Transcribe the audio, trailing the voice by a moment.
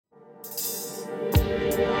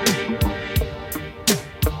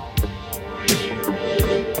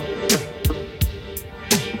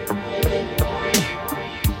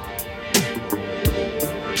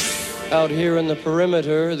Out here in the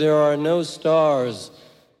perimeter, there are no stars.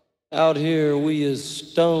 Out here, we is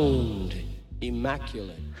stoned,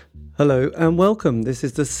 immaculate. Hello and welcome. This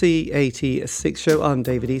is the C86 show. I'm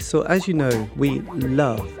David Eastauugh. As you know, we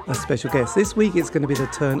love a special guest. This week it's going to be the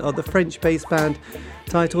turn of the French-based band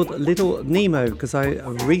titled Little Nemo, because I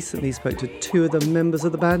recently spoke to two of the members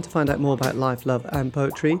of the band to find out more about life, love and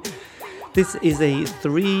poetry. This is a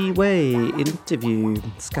three-way interview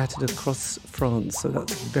scattered across France, so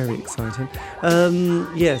that's very exciting.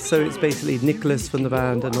 So it's basically Nicolas from the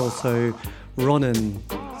band and also Ronan.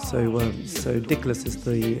 So Nicolas is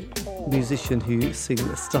the musician who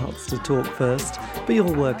starts to talk first, but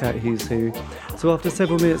you'll work out who's who. So after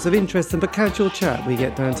several minutes of interesting but casual chat, we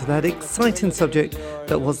get down to that exciting subject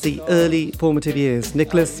that was the early formative years.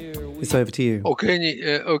 Nicolas, it's over to you.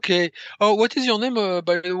 Okay. Oh, what is your name,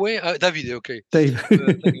 by the way? David. Okay. Dave.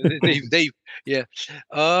 Dave. Yeah.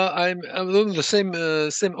 I'm along the same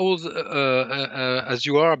old as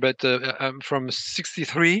you are, but I'm from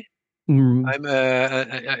 '63. I'm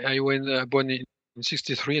I went born in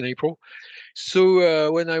 '63 in April.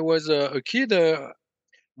 So when I was a kid,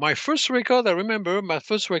 my first record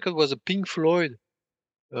was a Pink Floyd,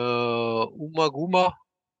 Uma Guma.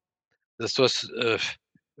 This was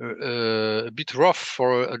a bit rough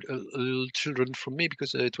for little children from me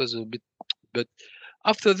because it was a bit. But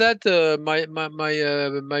after that,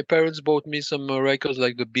 my parents bought me some records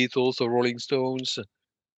like the Beatles or Rolling Stones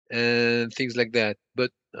and things like that. But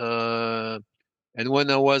and when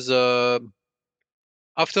I was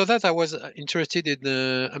after that, I was interested in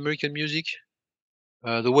American music,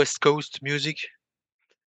 the West Coast music.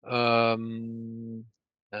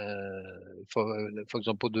 For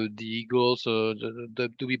example, the Eagles, the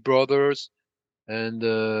Doobie Brothers, and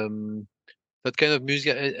that kind of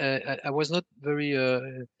music. I was not very,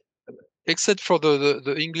 except for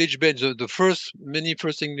the English bands, the first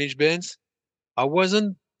English bands. I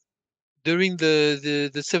wasn't during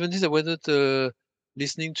the 70s. I wasn't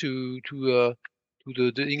listening to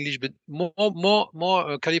the English band,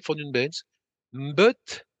 more Californian bands.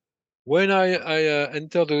 But when I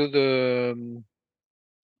entered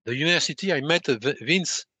the university, I met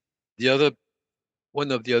Vince,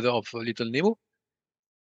 one of the other of Little Nemo,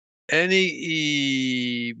 and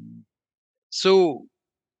so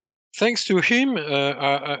thanks to him,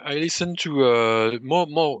 I listened to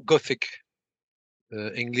more Gothic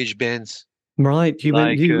English bands. Right,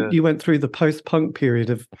 you went through the post-punk period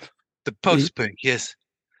of the post-punk. Yes,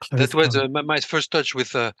 that was my first touch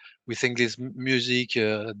with English music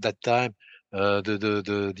at that time,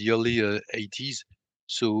 the early '80s.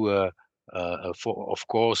 So for of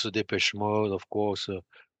course Depeche Mode, of course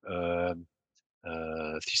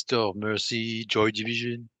Sister of Mercy, Joy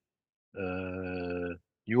Division,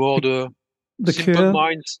 New Order, The Simple Cure.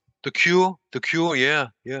 Minds, The Cure, yeah,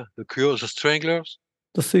 The Cure, The Stranglers,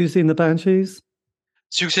 the Susie and the Banshees.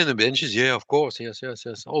 Susie and the Banshees, yeah, of course, yes.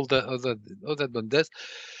 All that, but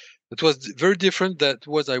that was very different. That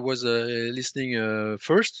was I was listening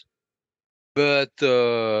first, but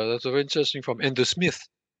that's very interesting and the Smiths.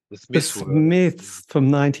 The Smiths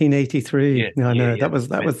from 1983. Yeah, I know. yeah. That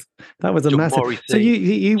was a John massive. Morrissey, so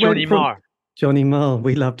you Johnny went from Marr. Johnny Marr.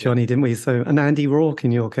 We loved Johnny, didn't we? So and Andy Rourke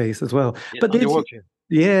in your case as well. Yeah,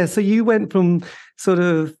 but so you went from sort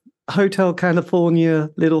of Hotel California,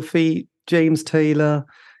 Little Feat, James Taylor,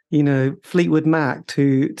 Fleetwood Mac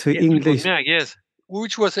to English. Fleetwood Mac, yes,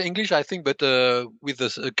 which was English, I think, but with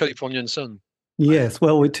the Californian son. Yes,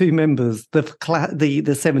 well, with two members, the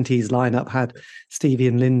 70s lineup had Stevie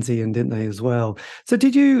and Lindsay, and didn't they as well? So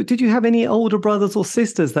did you have any older brothers or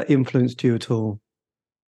sisters that influenced you at all?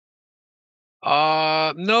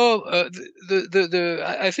 No.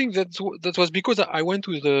 I think that was because I went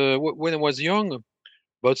to when I was young,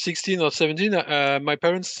 about 16 or 17. My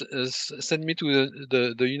parents sent me to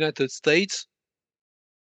the United States,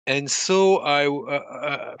 and so I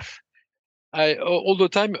all the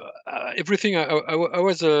time, everything I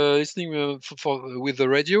was listening with the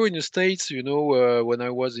radio in the States, when I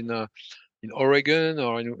was in Oregon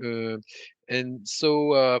or and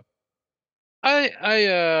so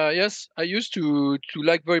yes, I used to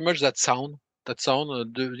like very much that sound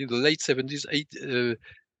during the late '70s,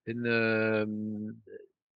 in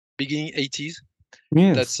beginning '80s.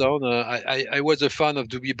 Yes. That sound. I was a fan of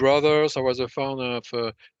Doobie Brothers. I was a fan of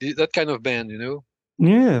that kind of band,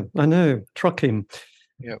 Yeah, I know. Trucking.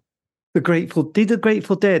 Yeah. Did the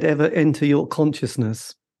Grateful Dead ever enter your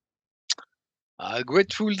consciousness?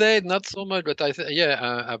 Grateful Dead, not so much, but I've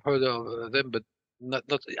heard of them, but not.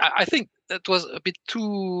 I think that was a bit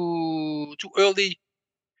too early.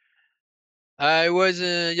 I was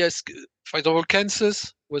yes, for example,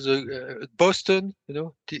 Kansas. was Boston,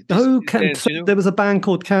 this dance, so there was a band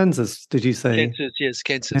called Kansas, did you say? Kansas, yes,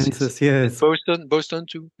 Kansas. Kansas, yes. And Boston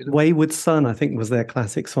too. Wayward Son, I think, was their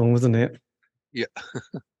classic song, wasn't it? Yeah.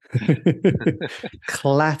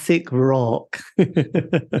 Classic rock.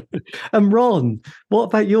 And Ron, what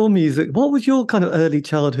about your music? What was your kind of early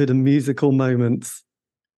childhood and musical moments?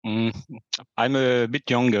 I'm a bit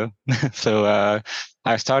younger, so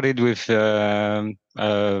I started with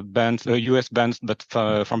bands, US bands, but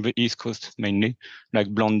from the East Coast mainly, like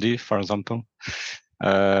Blondie, for example,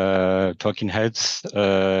 Talking Heads,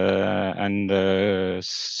 and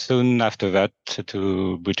soon after that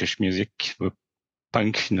to British music,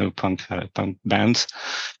 punk, punk bands,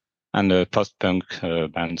 and post-punk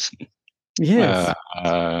bands. Yes.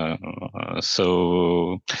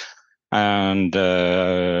 And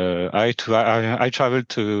I traveled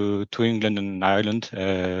to England and Ireland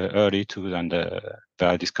early too, and there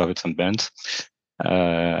I discovered some bands.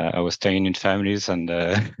 I was staying in families, and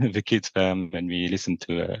the kids when we listened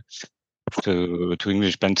to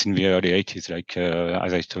English bands in the early 80s, like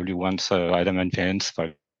as I told you once, Adam and the Ants,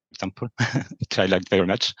 for example, which I liked very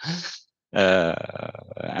much.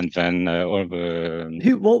 And then all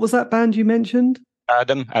the what was that band you mentioned?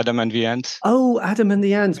 Adam and the Ants. Oh, Adam and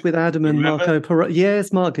the Ants with Adam and Marco Peroni.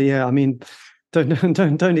 Yes, Marco. Yeah, I mean,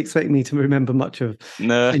 don't expect me to remember much of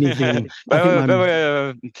anything. They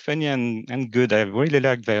were funny and good. I really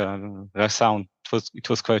liked their sound. It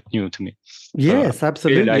was quite new to me. Yes,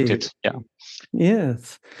 absolutely. Really liked it. Yeah.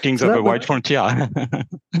 Yes. Kings of the White Frontier.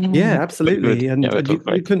 Yeah, absolutely. And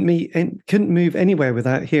you couldn't move anywhere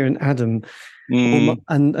without hearing Adam.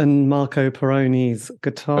 And Marco Peroni's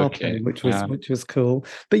guitar playing, which was cool.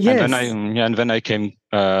 But yes, and then I came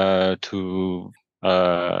to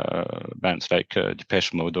bands like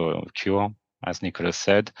Depeche Mode or Cure, as Nicolas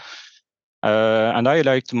said, and I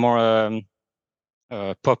liked more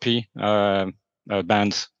poppy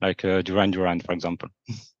bands like Duran Duran, for example.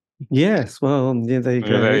 Yes, well, yeah, there you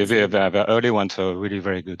go. The early ones are really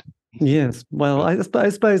very good. Yes, well, I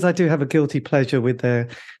suppose I do have a guilty pleasure with the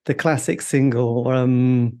classic single.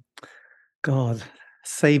 God,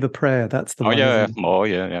 Save a Prayer. That's the one. Yeah.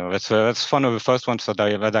 That's one of the first ones that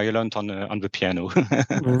I learned on the piano.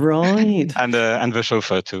 Right. and the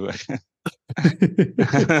chauffeur too.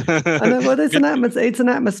 Well, it's an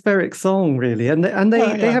atmospheric song, really, and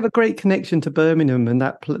they have a great connection to Birmingham and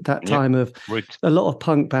that time of a lot of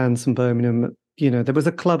punk bands from Birmingham. There was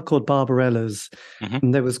a club called Barbarella's,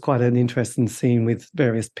 and there was quite an interesting scene with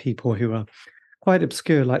various people who are quite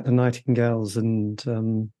obscure, like the Nightingales, and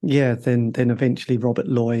then eventually Robert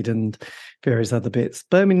Lloyd and various other bits.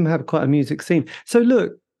 Birmingham had quite a music scene. So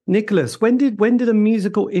look, Nicolas, when did a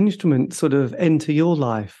musical instrument sort of enter your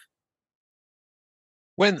life?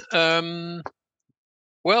 When I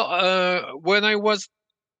was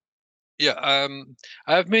I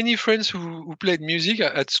have many friends who played music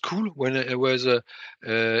at school when I was in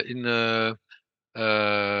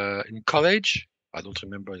college. I don't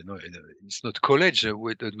remember, it's not college.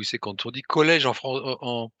 We say quand on dit collège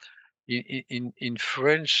in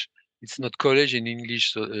French, it's not college in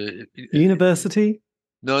English. So university?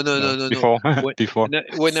 No. Before.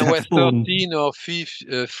 When I was 13 or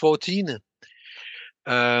 14.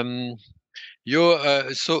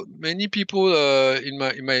 So many people in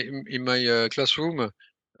my classroom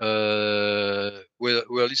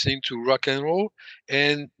were listening to rock and roll,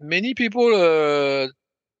 and many people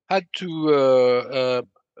had to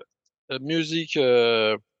music.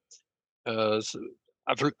 Had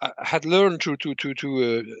learned to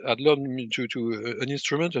an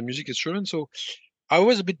instrument, a music instrument. So I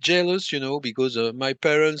was a bit jealous, because my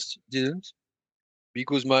parents didn't.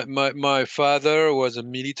 Because my father was a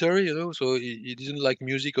military, so he didn't like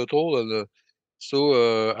music at all, and so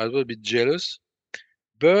I was a bit jealous.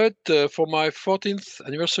 But for my 14th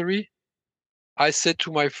anniversary, I said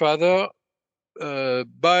to my father,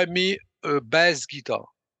 buy me a bass guitar.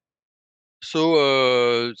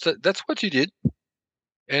 So that's what he did.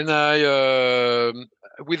 And I,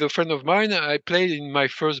 with a friend of mine, I played in my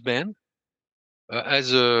first band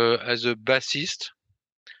as a bassist.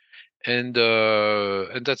 And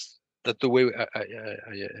that's the way I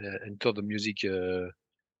entered the music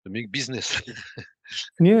business.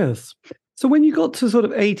 Yes. So when you got to sort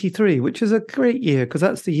of 83, which is a great year, because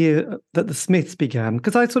that's the year that the Smiths began,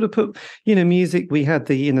 because I sort of put, music, we had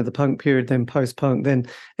the punk period, then post-punk, then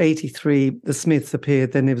 83, the Smiths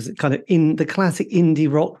appeared, then it was kind of in the classic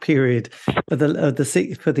indie rock period for the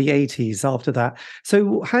 80s after that.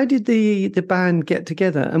 So how did the band get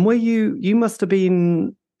together? And were you must have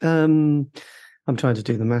been I'm trying to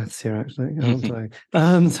do the maths here, actually. So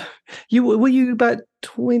were you about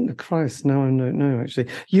 20? Christ, no, I don't know, actually.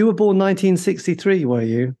 You were born 1963, were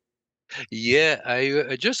you? Yeah, I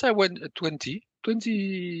went 20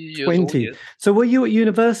 years old. Yes. So were you at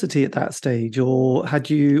university at that stage, or had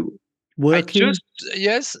you working?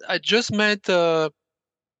 I just met. I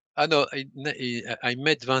know I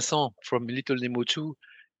met Vincent from Little Nemo 2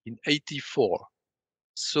 in '84.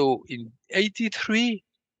 So in '83,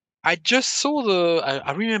 I just saw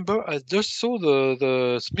I remember I just saw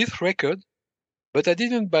the Smith record, but I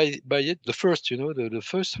didn't buy it. The first, the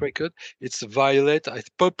first record. It's Violet,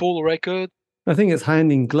 purple record. I think it's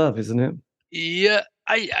Hand in Glove, isn't it? Yeah,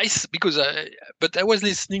 but I was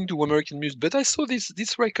listening to American music, but I saw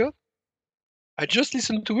this record. I just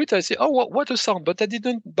listened to it. I say, oh, what a sound! But I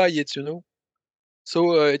didn't buy it,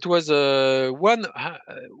 So it was 1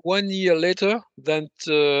 year later that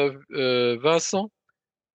Vincent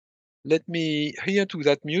let me hear to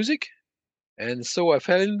that music, and so I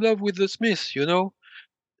fell in love with the Smiths, with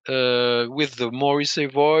the Morrissey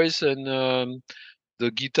voice and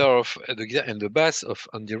the guitar and the bass of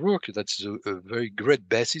Andy Rourke. That's a very great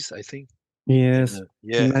bassist, I think. Yes,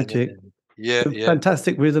 and, magic. Yeah.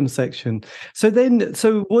 Fantastic rhythm section. So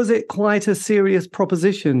was it quite a serious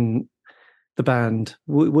proposition, the band?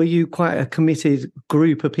 Were you quite a committed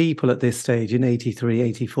group of people at this stage in 83,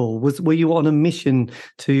 84? Were you on a mission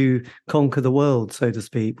to conquer the world, so to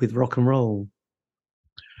speak, with rock and roll?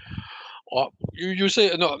 You say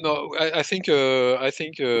no. I think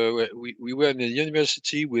we were in the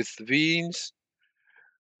university with Vince.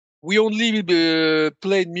 We only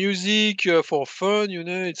played music for fun,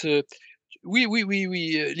 It's we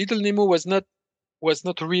Little Nemo was not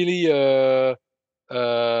really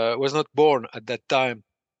was not born at that time.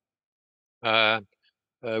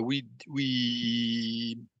 We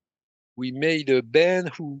made a band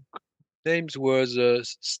whose names was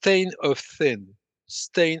Stain of Sin.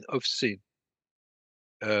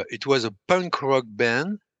 It was a punk rock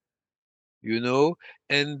band,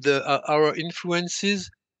 and our influences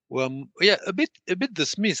were a bit the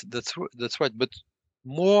Smiths. That's right, but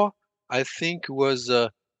more I think was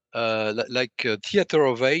like Theater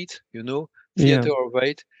of Eight, Theater of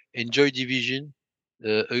Eight and Joy Division,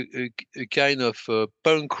 a kind of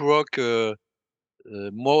punk rock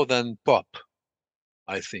more than pop,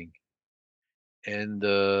 I think, and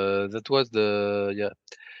that was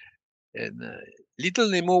and Little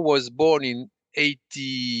Nemo was born in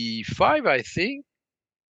 '85, I think.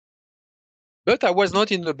 But I was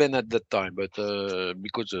not in the band at that time. But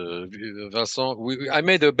because Vincent, I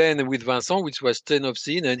made a band with Vincent, which was Ten of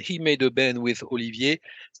Sin, and he made a band with Olivier,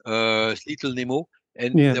 Little Nemo,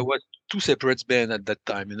 and there was two separate bands at that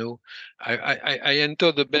time. I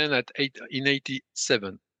entered the band in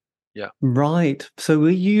 '87. Yeah. Right. So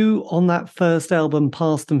were you on that first album,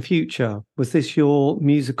 Past and Future? Was this your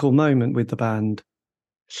musical moment with the band?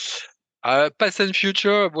 Past and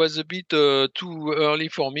Future was a bit too early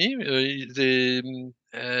for me.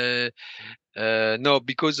 No,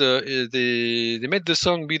 because they made the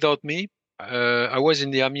song without me. I was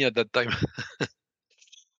in the army at that time.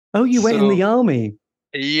 Oh, you were in the army?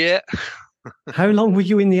 Yeah. How long were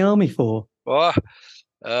you in the army for? Oh,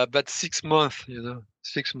 about 6 months,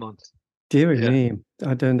 6 months. Dear me,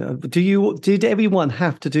 I don't know. Did everyone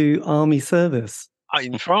have to do army service?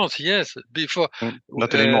 In France, yes. Before,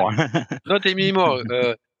 not anymore. Not anymore.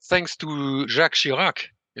 Thanks to Jacques Chirac,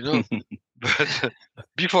 But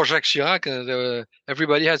before Jacques Chirac,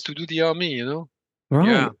 everybody has to do the army, Right.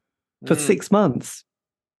 Yeah. For 6 months.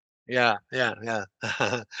 Yeah. I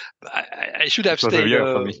should have stayed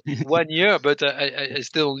 1 year, but I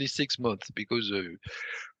stayed only 6 months because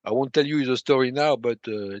I won't tell you the story now, but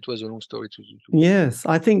it was a long story to. Yes,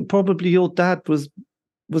 I think probably your dad was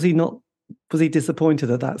he disappointed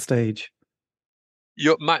at that stage?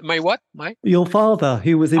 My what? Your father,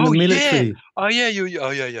 who was in the military. Yeah.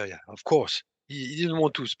 Yeah. Of course, he didn't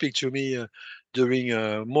want to speak to me during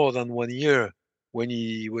more than 1 year when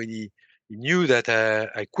he knew that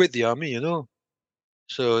I quit the army.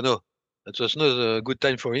 So no, that was not a good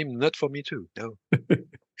time for him, not for me too. No.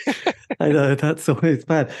 I know, that's always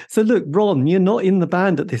bad. So look, Ron, you're not in the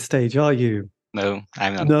band at this stage, are you? No,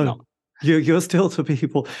 I'm not. No. You're still to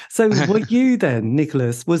people. So were you then,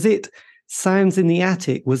 Nicolas? Was it Sounds in the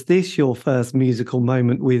Attic? Was this your first musical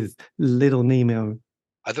moment with Little Nemo?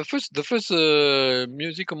 The first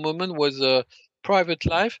musical moment was Private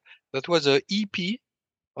Life. That was an EP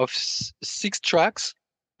of 6 tracks.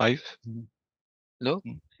 5? No,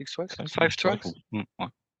 6 tracks. 5 tracks.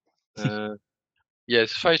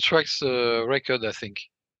 Yes, 5 tracks record, I think.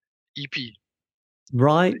 EP.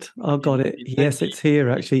 Right, I've got it. Yes, it's here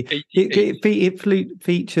actually. It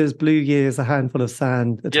features Blue Years, A Handful of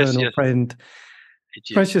Sand, Eternal Friend,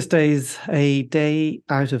 Precious Days, A Day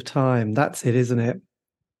Out of Time. That's it, isn't it?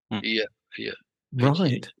 Yeah.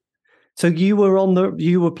 Right. So you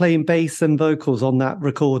were playing bass and vocals on that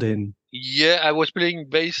recording. Yeah, I was playing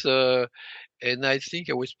bass, and I think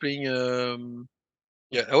I was playing.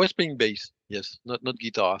 I was playing bass. Yes, not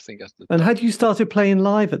guitar. I think at the And time. had you started playing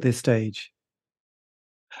live at this stage?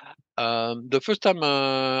 The first time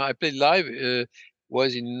I played live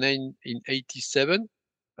was in '87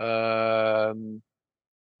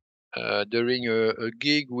 during a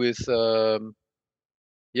gig with.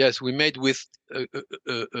 Yes, we made with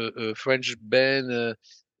a French band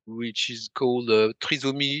which is called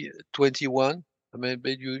Trisomie 21. I mean,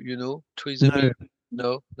 you know Trisomie?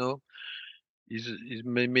 No. Is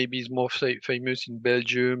maybe is more famous in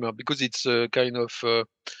Belgium because it's a kind of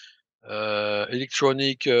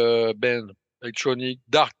electronic band, electronic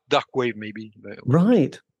dark wave maybe.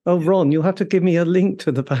 Right. Oh, Ron, you'll have to give me a link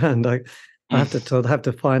to the band. I have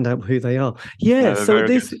to find out who they are. Yeah. So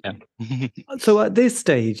so at this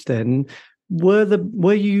stage, then, was the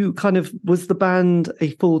band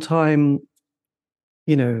a full-time,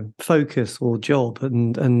 focus or job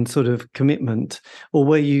and sort of commitment, or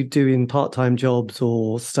were you doing part-time jobs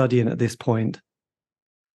or studying at this point?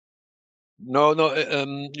 No.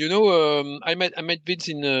 I met Vince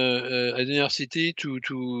in at university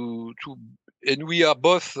to and we are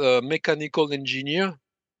both mechanical engineer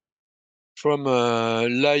from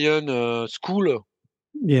Lyon School of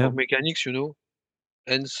Mechanics,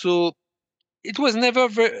 and so it was never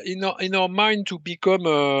in our mind to become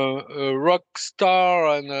a rock star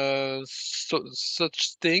and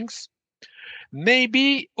such things.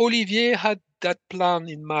 Maybe Olivier had that plan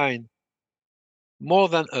in mind more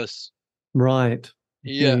than us. Right.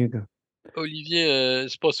 Yeah. There you go. Olivier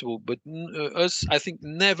is possible, but us, I think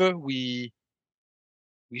never we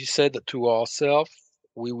said to ourselves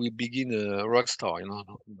we will begin a rock star,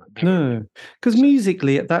 No, because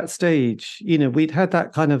musically at that stage, we'd had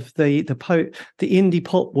that kind of the indie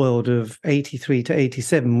pop world of 83 to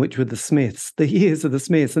 87, which were the Smiths, the years of the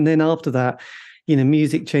Smiths. And then after that,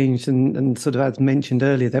 music changed and sort of, as mentioned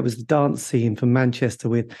earlier, there was the dance scene from Manchester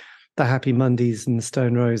with the Happy Mondays and the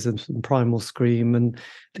Stone Roses and Primal Scream and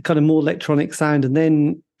the kind of more electronic sound. And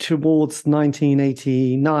then towards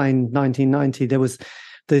 1989, 1990, there was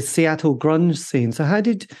the Seattle grunge scene. So how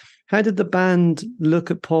did the band look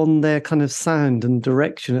upon their kind of sound and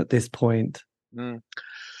direction at this point? It's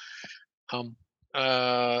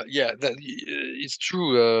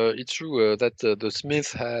true. It's true that the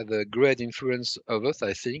Smiths had a great influence of us,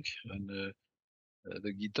 I think, and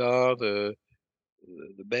the guitar, the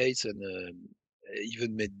bass, and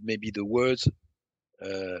even maybe the words,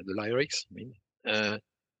 the lyrics. I mean,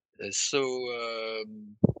 that's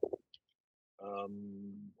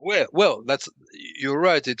you're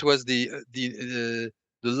right. It was the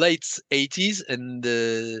late '80s and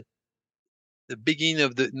the beginning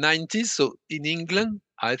of the '90s. So in England,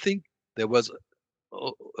 I think it was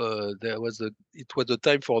the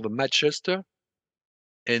time for the Manchester,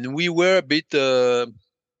 and we were a bit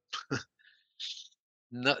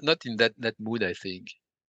not in that mood. I think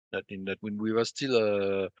not in that when we were still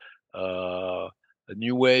a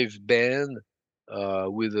new wave band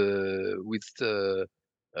with a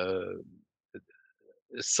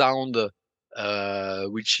sound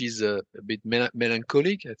which is a bit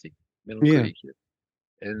melancholic, I think,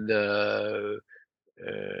 and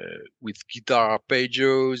with guitar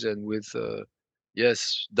arpeggios and with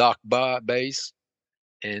dark bass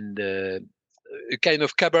and a kind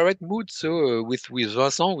of cabaret mood. So with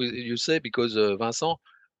Vincent, you say, because Vincent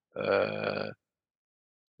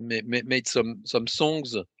made some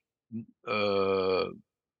songs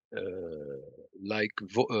like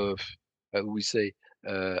how we say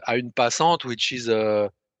à une passante, which is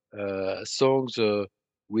songs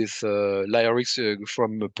with lyrics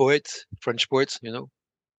from French poets,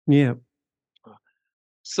 Yeah.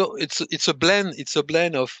 So it's a blend. It's a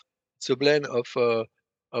blend of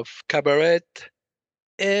cabaret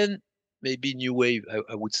and maybe new wave.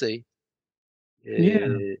 I would say.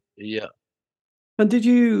 Yeah. And did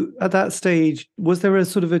you, at that stage, was there a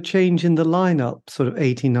sort of a change in the lineup, sort of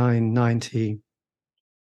 89, 90?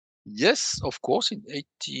 Yes, of course, in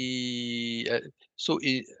 80.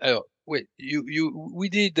 We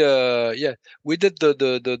did, we did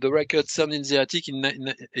the record Sound in the Attic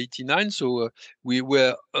in 89. So we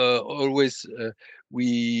were always,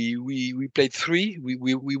 we played three. We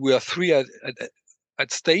were three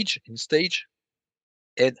at stage,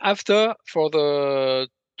 And after, for the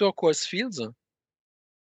Turquoise Fields,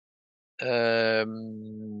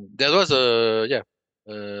 there was a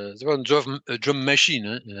drum machine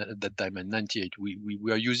at that time in '98. We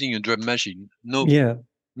were using a drum machine. No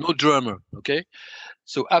drummer. Okay,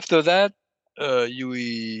 so after that,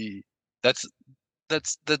 that's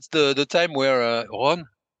the time where Ron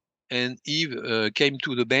and Yves came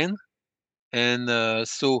to the band, and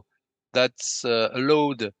so that's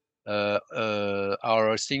allowed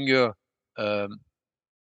our singer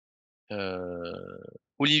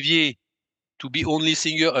Olivier to be only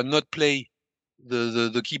singer and not play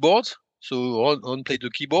the keyboards. So Ron played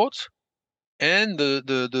the keyboards, and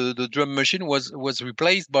the drum machine was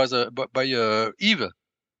replaced by Yves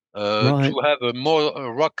to have a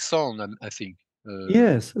more rock sound, I think.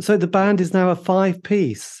 Yes. So the band is now a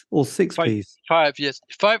 5-piece or 6-piece. Five, yes,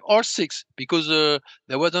 5 or 6, because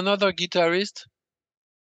there was another guitarist,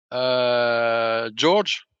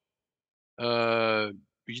 George,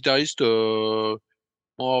 guitarist,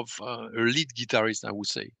 more of a lead guitarist, I would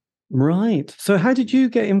say. Right. So how did you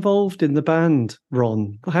get involved in the band,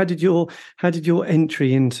 Ron? How did your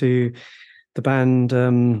entry into the band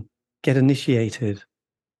get initiated?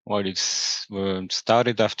 Well, it's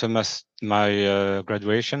started after my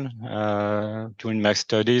graduation. During my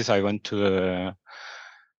studies, I went to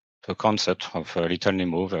a concert of Little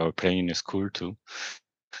Nemo. They were playing in a school too.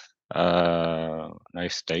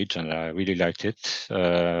 Nice stage, and I really liked it.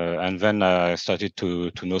 And then I started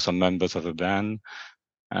to know some members of the band,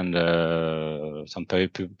 and some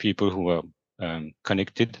people who were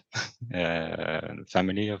connected,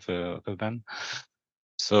 family of the band.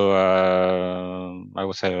 So I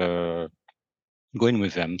was going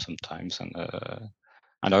with them sometimes, and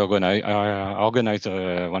I organized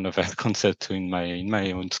one of their concerts in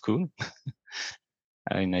my own school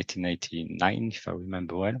in 1999, if I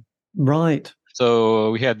remember well. Right.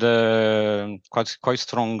 So we had quite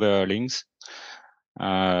strong links,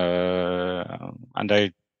 and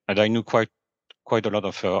I knew quite a lot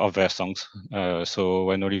of their songs. So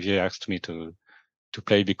when Olivier asked me to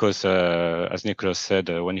play, because as Nicolas said,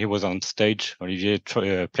 when he was on stage, Olivier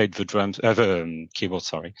played the drums, the keyboard,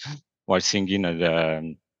 while singing,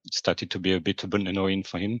 and started to be a bit annoying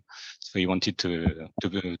for him. So he wanted to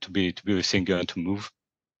be a singer and to move.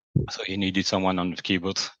 So he needed someone on the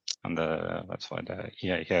keyboards, and that's why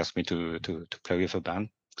he asked me to play with a band.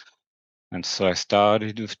 And so I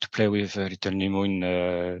started to play with Little Nemo in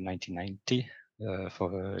 1990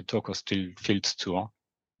 for Turquoise Fields tour.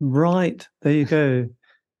 Right, there you go.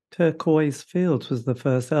 Turquoise Fields was the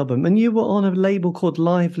first album, and you were on a label called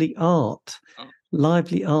Lively Art.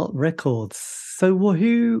 Lively Art Records. So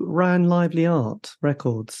who ran Lively Art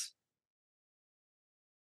Records?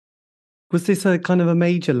 Was this a kind of a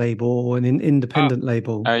major label or an independent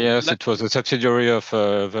label? Yes, it was a subsidiary of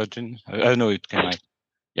Virgin. No, it came out.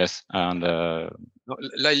 Yes, and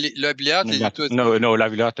Lively Art. No,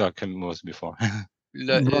 Lively Art was before.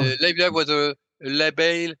 Lively Art was a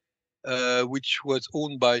label which was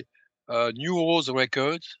owned by New Rose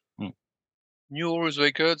Records. New Rose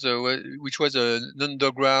Records, which was an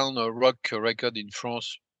underground rock record in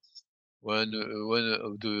France, one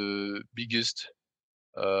of the biggest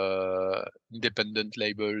independent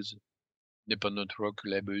rock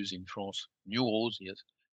labels in France. New Rose, yes.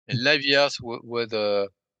 And Lively Art was a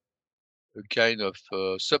kind of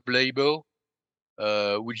sub-label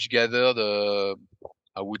which gathered,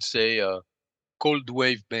 I would say, cold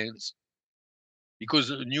wave bands.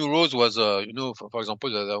 Because New Rose was, for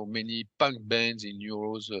example, there are many punk bands in New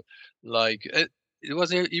Rose, like it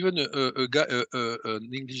was even a guy,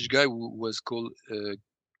 an English guy who was called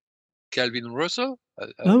Calvin Russell.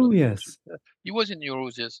 Yes, he was in New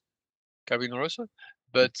Rose, yes, Calvin Russell.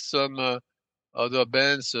 But some other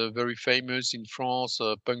bands, very famous in France,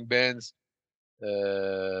 punk bands,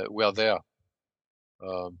 were there.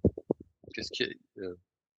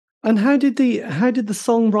 And how did the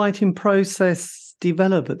songwriting process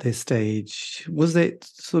develop at this stage? Was it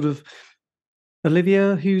sort of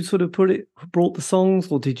Olivier who sort of brought the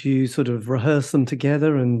songs, or did you sort of rehearse them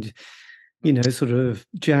together and sort of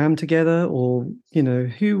jam together, or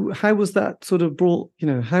how was that sort of brought?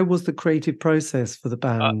 How was the creative process for the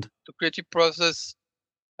band? The creative process,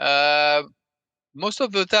 most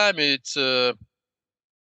of the time, it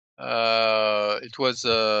was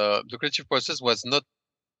the creative process was not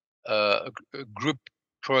a group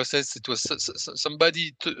process. It was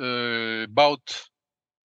somebody bought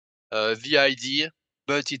the idea,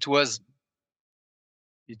 but it was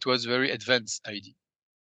very advanced idea.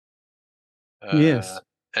 Yes.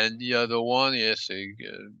 And the other one, yes,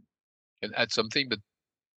 can add something, but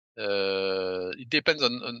it depends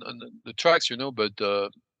on the tracks, but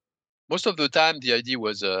most of the time the idea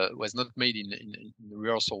was not made in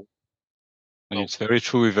rehearsal. And it's very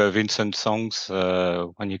true with Vincent songs.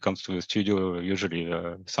 When he comes to the studio, usually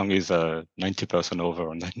the song is 90% over,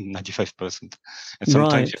 or 95%. And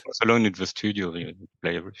sometimes he was alone in the studio, he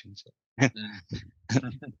play everything. So.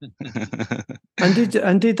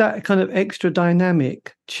 and did that kind of extra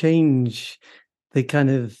dynamic change the kind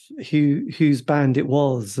of whose band it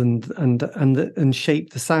was and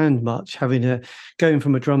shape the sound much, going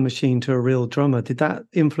from a drum machine to a real drummer? Did that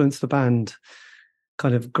influence the band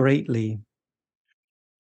kind of greatly?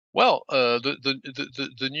 Well,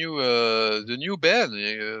 the new band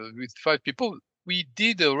with 5 people, we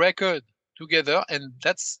did a record together, and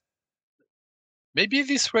that's maybe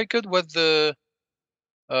this record was the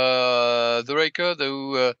record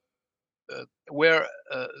where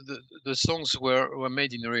the songs were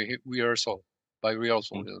made in rehearsal. By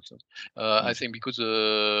rehearsal. I think because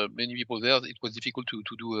many people there, it was difficult to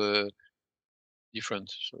do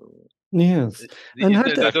different. So yes, and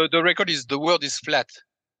the record is The World Is Flat.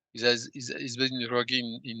 It's been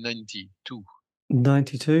rocking in 92.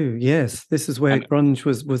 92, yes. This is where grunge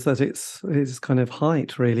was at its kind of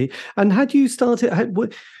height, really. And had you started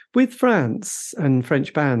with France and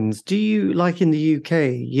French bands? Do you, like in the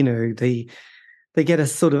UK, you know, they get a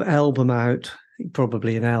sort of album out,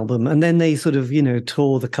 probably an album, and then they sort of, you know,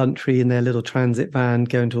 tour the country in their little transit van,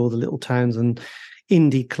 going to all the little towns and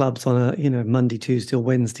indie clubs on a, you know, Monday, Tuesday or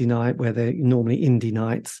Wednesday night, where they're normally indie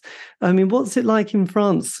nights. I mean, what's it like in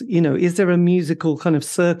France? You know, is there a musical kind of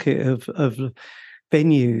circuit of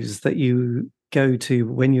venues that you go to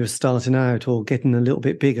when you're starting out or getting a little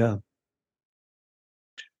bit bigger?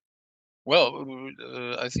 Well,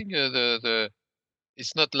 I think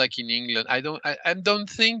it's not like in England. I don't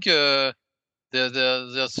think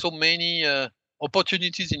there's so many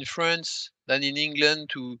opportunities in France than in England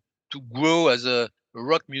to grow as a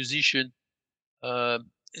rock musician.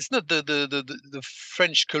 It's not the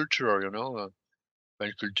French culture, you know.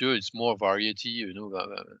 French culture is more variety, you know,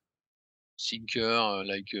 singer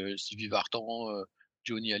like Sylvie Vartan,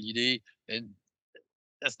 Johnny Hallyday, and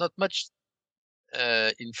that's not much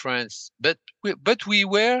in France. But we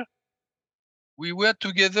were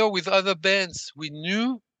together with other bands. We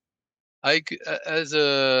knew, like as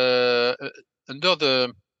under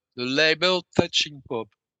the label Touching Pop.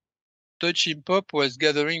 Touching Pop was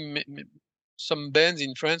gathering some bands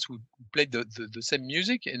in France who played the same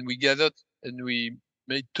music, and we gathered and we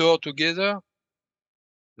made tour together.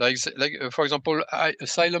 Like for example,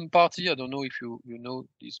 Asylum Party. I don't know if you know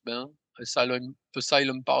this band, Asylum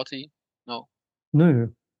Party. No.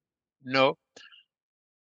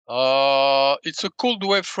 It's a cold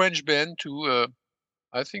wave French band too.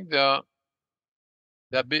 I think they're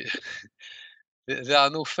they are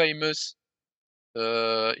no famous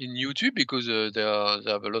in YouTube because they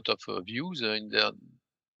have a lot of views in there.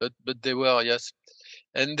 But they were, yes.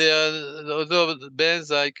 And there are other bands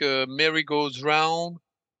like Mary Goes Round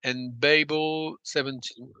and Babel 17.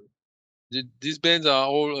 These bands are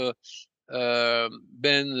all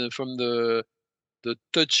bands from the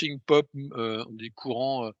touching pop, the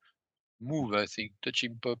courant move, I think.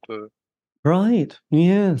 Touching pop. Right.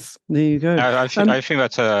 Yes. There you go. I think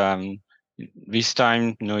that this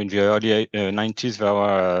time, you know, in the early 90s, there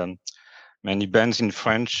were many bands in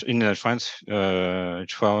France,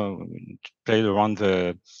 which played around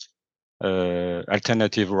the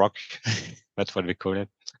alternative rock. That's what we call it.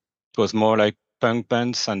 It was more like punk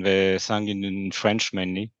bands, and they sang in French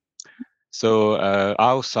mainly. So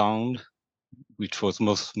our sound, which was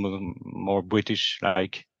more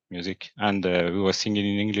British-like music, and we were singing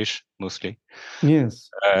in English mostly. Yes.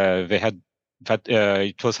 They had that.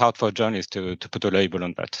 It was hard for journalists to put a label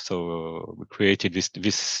on that, so we created this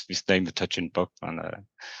name, the Touching Pop, and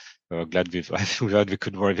we were glad we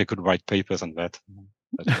could write papers on that.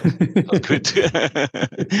 That was good.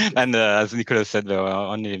 And as Nicolas said, there were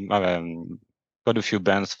only quite a few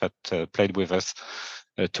bands that played with us,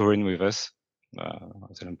 touring with us.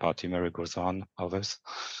 Asylum Party, Mary Goes On, others.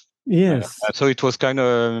 Yes. So it was kind of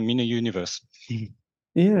a mini universe.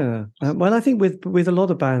 Yeah. Well, I think with a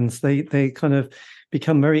lot of bands, they kind of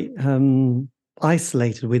become very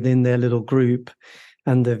isolated within their little group,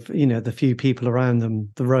 and the few people around them,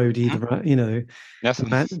 the roadie, yes.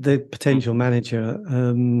 the potential manager.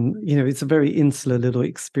 It's a very insular little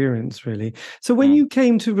experience, really. So when you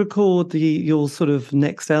came to record your sort of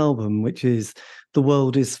next album, which is The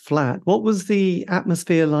World Is Flat, what was the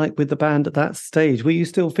atmosphere like with the band at that stage? Were you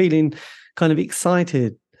still feeling kind of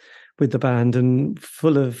excited with the band and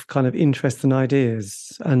full of kind of interest and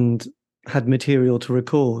ideas, and had material to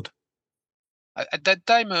record? At that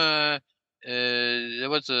time, there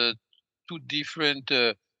was two different.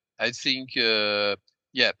 I think, the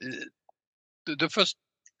first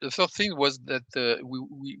third thing was that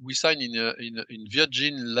we signed in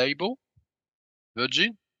Virgin label,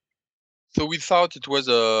 Virgin. So we thought it was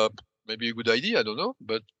maybe a good idea. I don't know,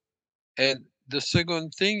 and the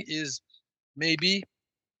second thing is maybe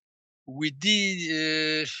we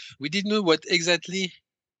didn't know what exactly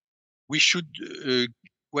we should,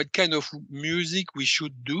 what kind of music we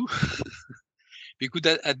should do,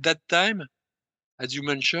 because at that time, as you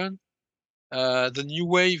mentioned, the new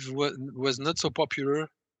wave was not so popular.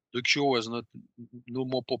 The Cure was no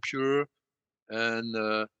more popular, and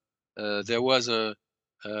there was a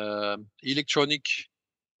electronic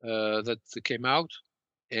that came out,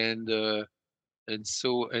 and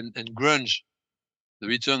grunge, the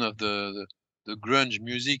return of the grunge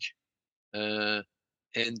music, and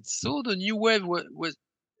so the new wave was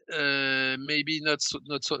maybe not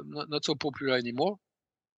so popular anymore.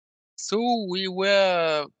 So we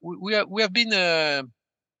have been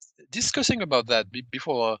discussing about that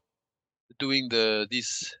before doing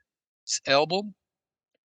this album.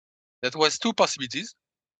 That was two possibilities.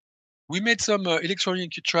 We made some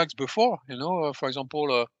electronic tracks before, for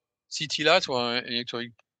example, City Lights were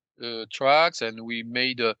electronic tracks, and we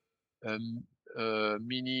made a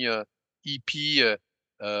mini EP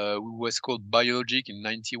was called Biologic in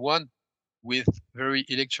 '91, with very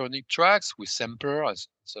electronic tracks with samples,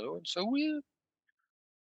 so on. So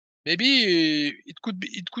maybe it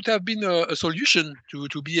could have been a solution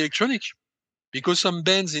to be electronic, because some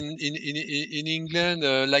bands in England,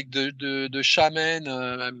 like the Shaman,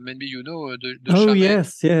 maybe the Oh Shaman,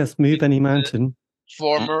 yes, Move Any Mountain.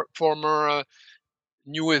 Former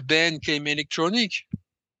new wave band came electronic.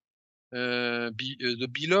 The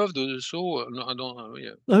Beloved also. I don't.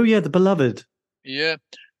 Yeah. Oh yeah, the Beloved. Yeah,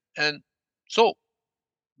 and so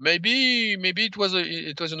maybe it was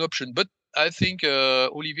an option, but I think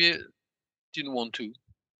Olivier didn't want to.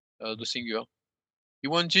 The singer, he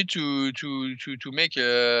wanted to make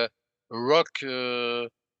a rock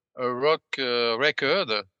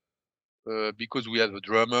record, because we had a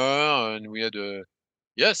drummer, and we had a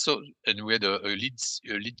lead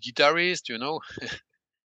guitarist,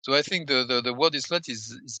 So I think the word is not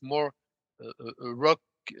is more a rock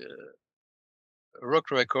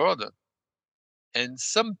record. And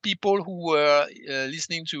some people who were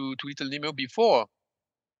listening to Little Nemo before,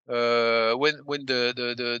 when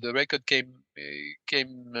the record came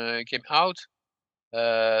out,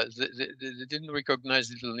 they didn't recognize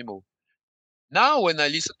Little Nemo. Now, when I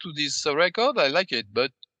listen to this record, I like it,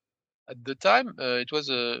 but at the time, it was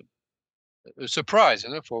a surprise,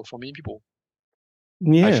 for many people.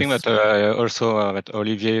 Yes. I think that also that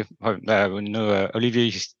Olivier,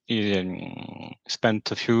 Olivier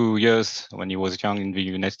spent a few years when he was young in the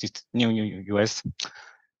US.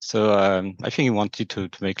 So I think he wanted to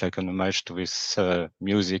make like an homage to this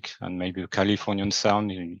music and maybe a Californian sound.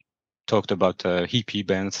 He talked about hippie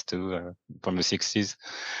bands too, from the 60s.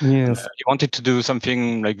 Yes. He wanted to do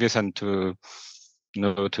something like this, and to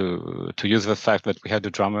use the fact that we had a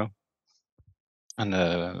drummer, and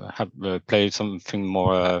have play something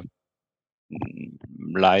more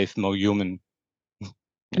live, more human.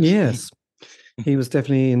 Yes. He was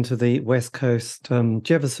definitely into the West Coast.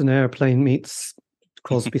 Jefferson Airplane meets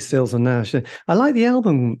Crosby, Stills and Nash. I like the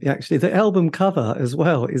album, actually. The album cover as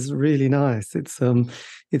well is really nice. It's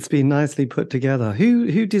been nicely put together.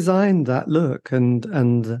 Who designed that look and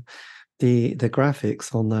the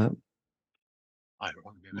graphics on that? I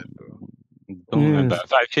don't remember. Remember.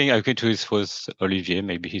 I think it was Olivier,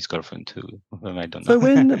 maybe his girlfriend too. I don't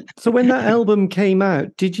know. So when that album came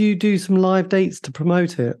out, did you do some live dates to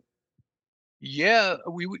promote it? Yeah,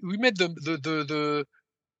 we made the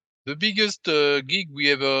biggest gig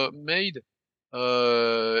we ever made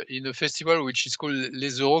in a festival which is called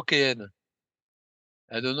Les Eurocaines.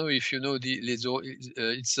 I don't know if you know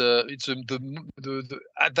it's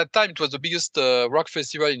at that time it was the biggest rock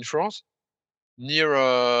festival in France, near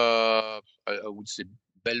I would say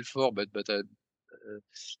Belfort, but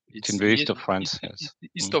it's in the east of France. Yes,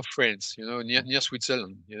 east of France, near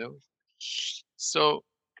Switzerland, So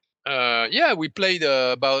we played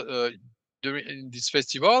during this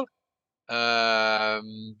festival,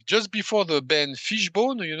 just before the band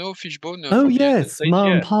Fishbone, Fishbone. Oh yes, Ma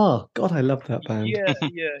and Pa. God, I love that band. Yeah.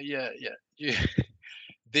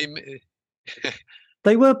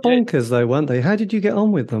 They were bonkers though, weren't they? How did you get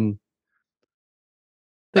on with them?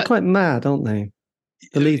 They're quite mad, aren't they?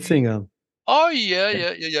 The lead singer. Oh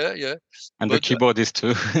yeah. And the keyboardist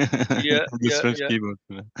too. Yeah. Keyboard.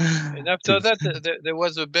 And after that, there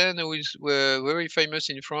was a band who is very famous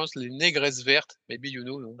in France, Les Négresses Vertes. Maybe you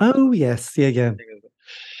know. No? Oh yes, yeah.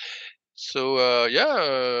 So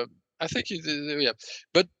I think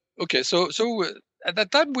but okay. So at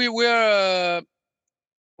that time we were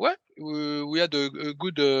we had a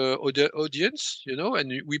good audience,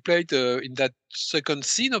 and we played in that second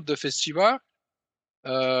scene of the festival,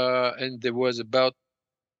 and there was about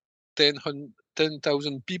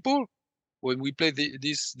 10,000 people when we played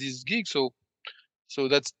this gig. So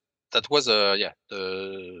that was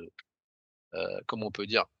comment on peut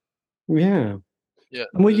dire? Yeah. Yeah.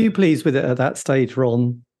 And were you pleased with it at that stage,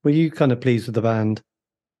 Ron? Were you kind of pleased with the band?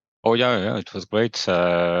 Oh yeah, it was great.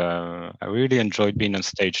 I really enjoyed being on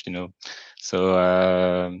stage, So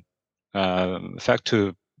in fact,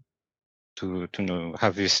 to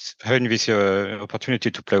have this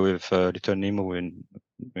opportunity to play with Little Nemo in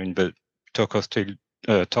the Torkosfield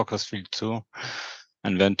tour,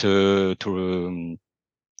 and then to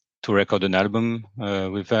record an album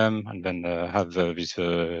with them, and then have these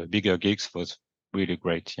bigger gigs was really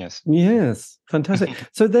great. Yes, fantastic.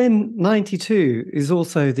 So then 92 is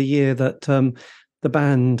also the year that the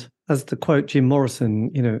band, as to quote Jim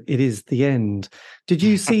Morrison, it is the end. Did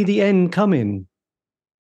you see the end coming?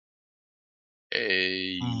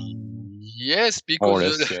 Yes,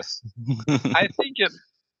 because yes. I think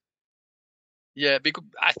because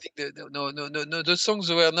I think the songs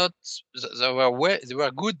were not they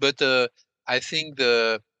were good, but I think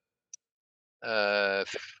how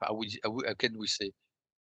can we say,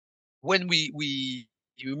 when we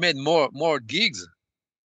made more gigs,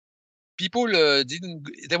 people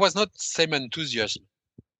there was not same enthusiasm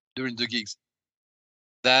during the gigs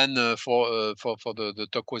than for the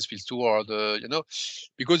Torkosfield tour, or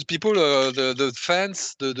because people the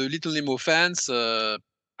fans, the Little Nemo fans,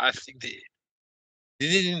 I think they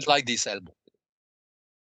didn't like this album.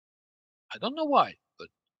 I don't know why, but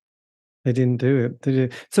they didn't do it. Did you?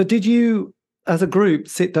 So did you, as a group,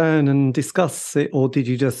 sit down and discuss it, or did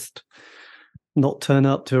you just not turn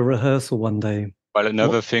up to a rehearsal one day? Well,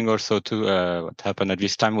 another thing also too, what happened at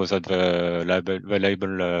this time was that the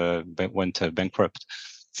label went bankrupt.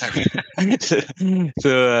 So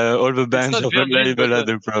all the bands of the label had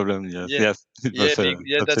a problem. Yes, it was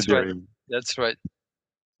that's right. That's right.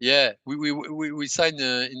 Yeah, we signed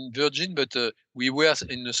in Virgin, but we were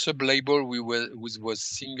in a sub label. Was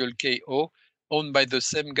Single KO, owned by the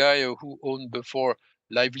same guy who owned before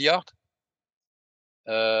Lively Art.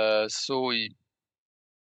 So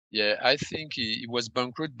I think he was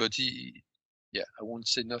bankrupt, but I won't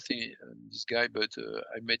say nothing on this guy, but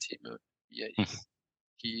I met him.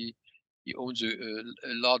 He owns a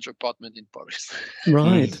large apartment in Paris.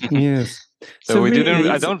 Right. Yes. So we really,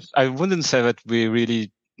 didn't. I wouldn't say that we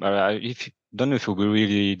really. Don't know if we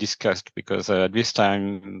really discussed, because at this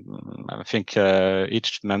time I think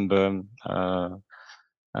each member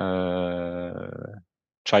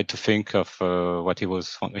tried to think of what he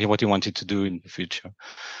wanted to do in the future.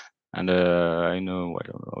 And I know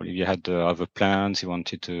Olivier had other plans. He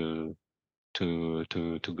wanted to go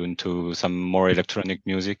into some more electronic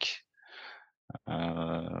music.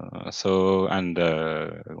 Wanted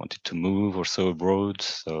to move also abroad.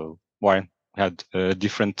 So had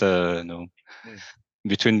different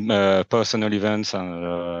between personal events and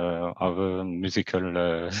other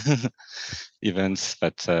musical events.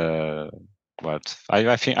 But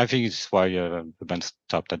I think it's why the band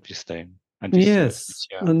stopped at this time. Yes,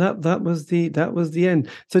 and that was the end.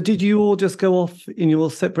 So did you all just go off in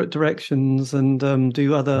your separate directions and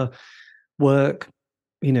do other work,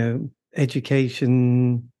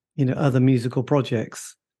 education, other musical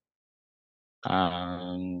projects?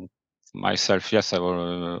 Myself, yes,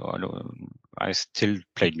 I still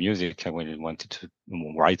played music. I wanted to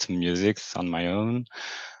write some music on my own.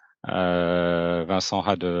 Vincent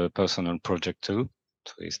had a personal project too.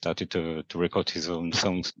 So he started to record his own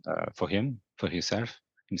songs for himself.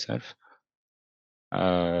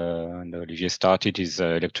 And Olivier started his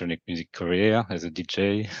electronic music career as a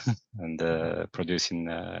DJ and producing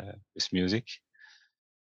this music.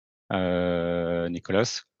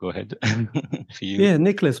 Nicolas, go ahead. Yeah,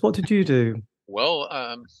 Nicolas, what did you do? Well,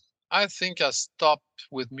 I think I stopped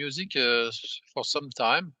with music for some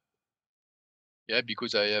time. Yeah,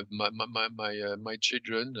 because I have my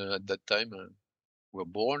children at that time were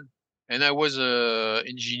born, and I was an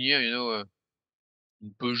engineer, in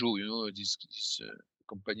Peugeot, this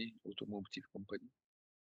company, automotive company.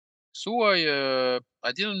 So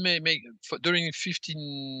I didn't make during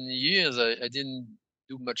 15 years. I didn't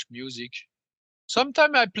do much music.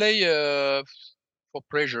 Sometimes I play for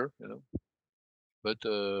pleasure, but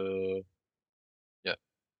yeah.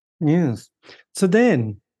 Yes. So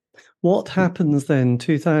then, what happens then?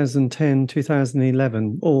 2010,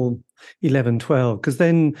 2011, or 11, 12? Because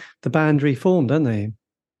then the band reformed, don't they?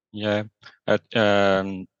 Yeah.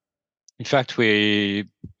 In fact, we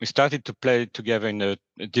started to play together in a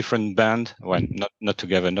different band. Well, not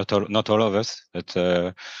together, not all of us, but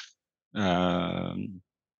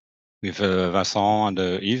with Vincent and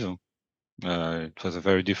Yves. It was a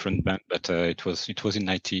very different band, but it was in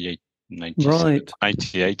 98,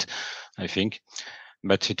 98, I think.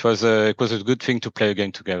 But it was a good thing to play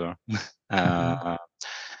again together.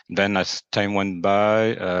 Then as time went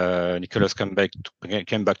by, Nicolas came back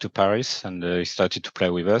to Paris, and he started to play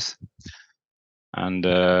with us. And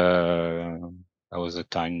that was the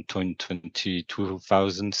time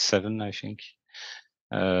 2007, I think.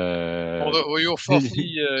 Your 40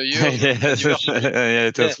 years. Yeah,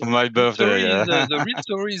 it was for my birthday. The real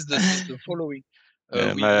story is the following.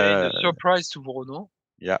 We made a surprise to Ronan.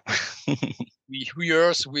 Yeah. We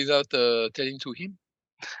rehearsed without telling to him,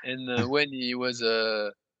 and when he was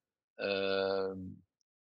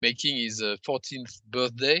making his 14th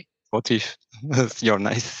birthday. 40th. You're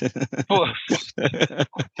nice.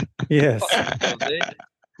 Yes.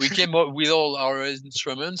 We came up with all our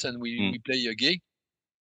instruments, and we play a gig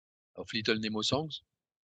of Little Nemo songs,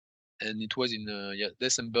 and it was in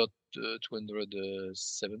December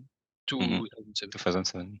 2007.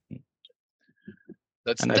 2007.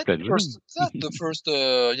 That's the first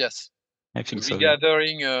yes. I think so.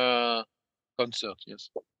 Regathering concert, yes.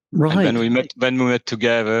 Right. And when we met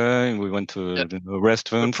together, and we went to the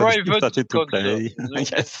restaurant. Private started to concert, play. You know?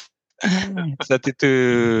 Yes. Started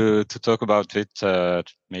to talk about it.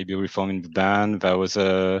 Maybe reforming the band. There was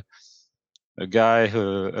a guy,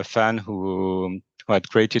 a fan who had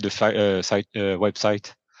created a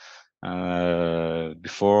website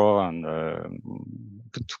before, and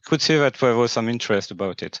could see that there was some interest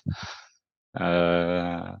about it.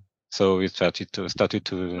 So we started to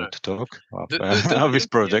talk about this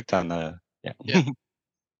project, and yeah.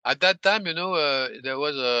 At that time, there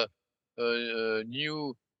was a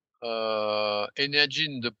new energy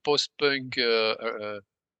in the post-punk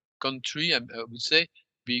country, I would say,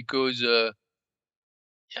 because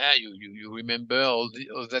you remember all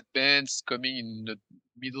that bands coming in the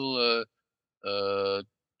middle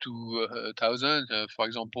 2000, for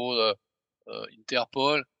example,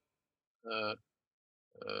 Interpol.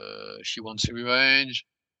 She Wants Revenge,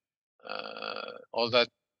 all that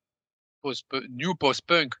new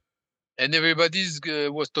post-punk, and everybody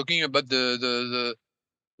was talking about the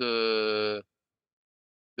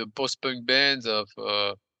post-punk bands of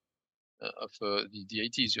the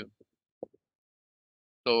 80s.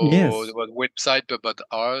 So yes. there was a website about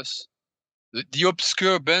ours. The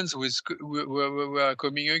obscure bands were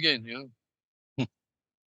coming again.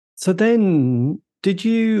 So then, did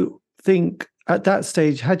you think at that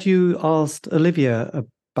stage, had you asked Olivier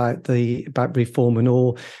about reforming,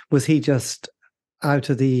 or was he just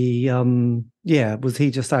out of the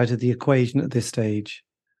equation at this stage?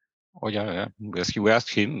 Oh yeah. Because we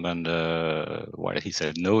asked him, and he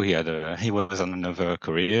said no. He was on another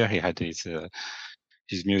career. He had his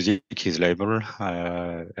music, his label,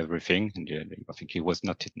 everything. And I think he was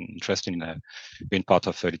not interested in being part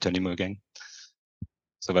of Little Nemo again.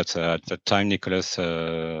 So that's at that time Nicolas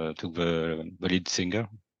took the lead singer.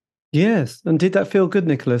 Yes, and did that feel good,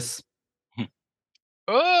 Nicolas?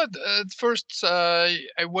 At first, I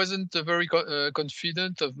wasn't very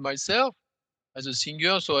confident of myself as a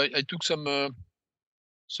singer, so I took some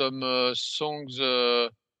songs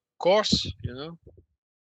course,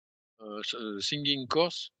 singing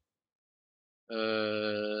course.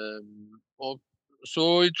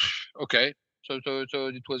 So it's okay. So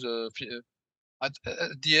it was at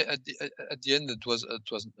the end it was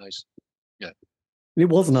nice. Yeah. It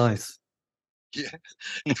was nice. Yeah,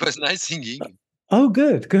 it was nice singing. Oh,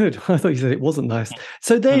 good. I thought you said it wasn't nice.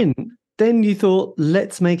 So then you thought,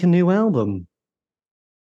 let's make a new album.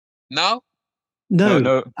 Now?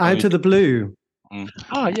 No, Out of the Blue.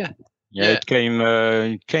 Yeah. Yeah, it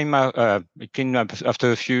came out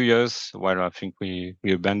after a few years. Well, I think we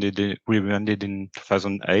rebranded in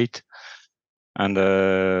 2008, and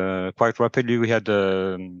quite rapidly we had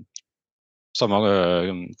some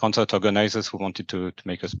concert organizers who wanted to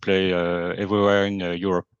make us play everywhere in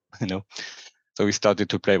Europe. So we started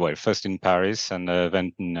to play first in Paris, and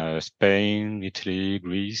then in Spain, Italy,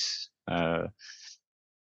 Greece,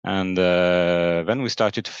 and then we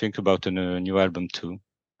started to think about a new album too.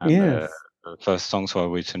 And yes. The first songs were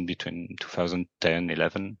written between 2010,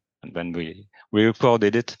 11, and then we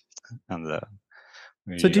recorded it. And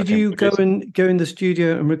so did you go in the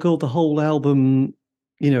studio and record the whole album,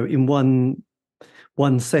 in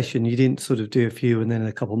one session? You didn't sort of do a few and then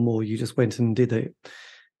a couple more. You just went and did it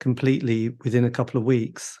completely within a couple of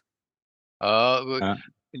weeks.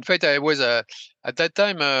 In fact, I was at that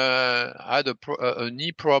time I had a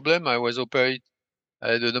knee problem. I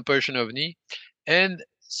had an operation of knee, and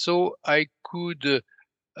so I could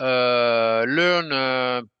learn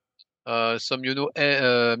some,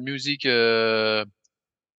 music. Do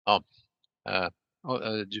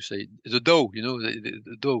you say the DAW?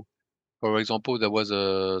 The DAW. For example, there was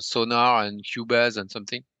a Sonar and Cubase and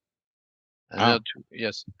something. And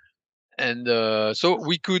yes, and so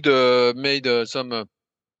we could made some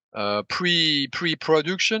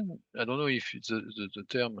pre-production. I don't know if it's the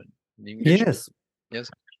term in English. Yes. Yes.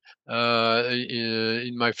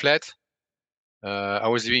 In my flat, I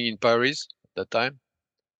was living in Paris at that time,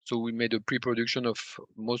 so we made a pre-production of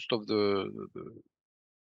most of the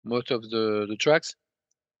tracks,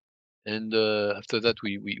 and after that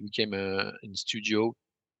we came in studio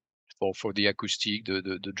for the acoustic,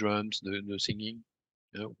 the drums, the singing,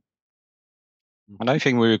 And I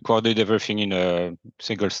think we recorded everything in a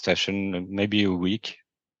single session, maybe a week.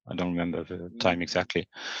 I don't remember the time exactly.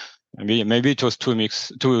 Maybe it was 2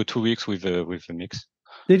 weeks with the mix.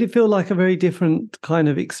 Did it feel like a very different kind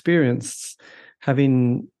of experience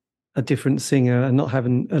having a different singer and not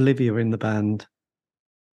having Olivia in the band?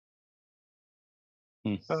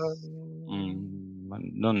 I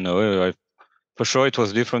don't know. For sure, it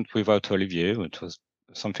was different without Olivier. It was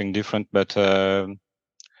something different, but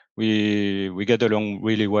we get along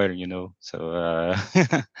really well, So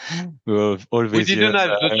we didn't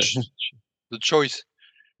have the choice.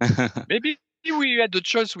 Maybe we had the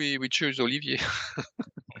choice. We chose Olivier.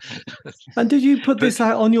 And did you put this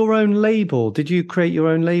out on your own label? Did you create your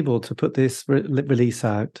own label to put this release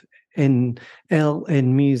out in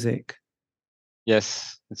LN Music?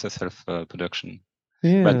 Yes, it's a self-production.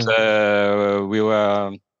 Yeah. But we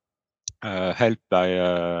were helped by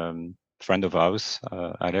a friend of ours,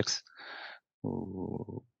 Alex,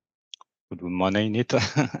 who put money in it.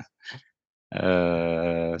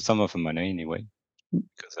 Some of the money anyway,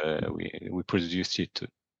 because we produced it too.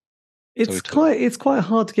 It's quite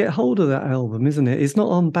hard to get hold of that album, isn't it? It's not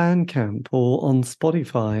on Bandcamp or on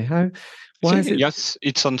Spotify. Why is it? Yes,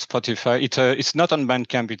 it's on Spotify. It's not on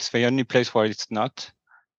Bandcamp. It's the only place where it's not.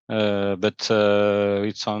 But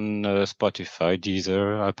it's on Spotify,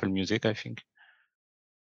 Deezer, Apple Music, I think.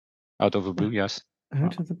 Out of the blue, yes.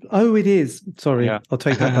 Oh, it is. Sorry, yeah. I'll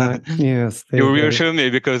take that back. Yes. You reassure me,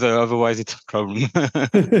 because otherwise it's a problem.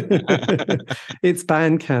 It's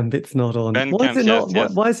Bandcamp. It's not on. Bandcamp, why is it not?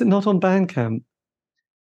 Yes. Why is it not on Bandcamp?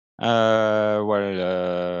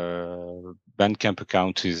 Bandcamp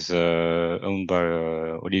account is owned by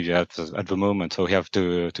Olivier at the moment, so we have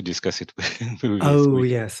to discuss it with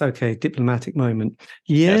yes, okay, diplomatic moment.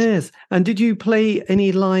 Yes. And did you play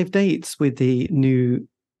any live dates with the new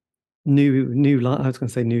I was going to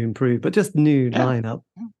say new improved, but just new lineup?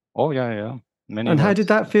 Oh yeah. And how did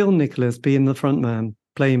that feel, Nicolas, being the front man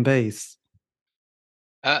playing bass?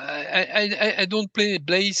 I don't play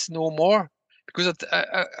bass no more, because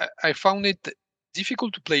I found it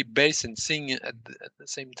difficult to play bass and sing at the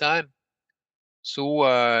same time. So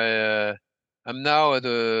I'm now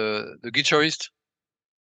the guitarist.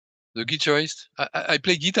 The guitarist. I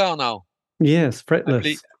play guitar now. Yes,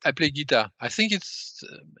 fretless. I play guitar. I think it's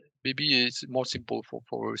maybe it's more simple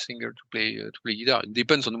for a singer to play guitar. It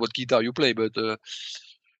depends on what guitar you play, but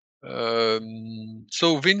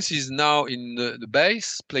so Vince is now in the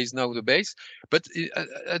bass, plays now the bass. But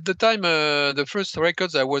at the time, the first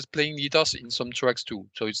records, I was playing guitars in some tracks too,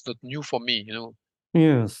 so it's not new for me,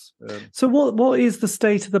 Yes. So what is the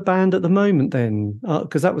state of the band at the moment then?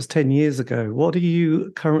 Because that was 10 years ago. What are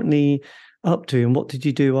you currently up to, and what did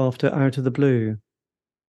you do after Out of the Blue?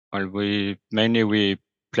 Well, we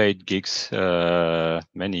played gigs,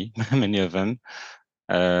 many of them.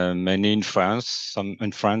 Many in France, some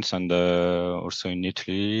in France, and also in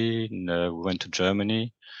Italy. We went to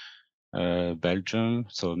Germany, Belgium,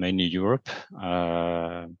 so mainly Europe.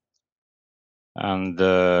 But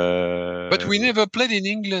we never played in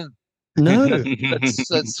England. No,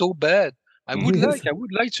 that's so bad. I would like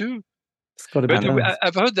to. It's got to be done.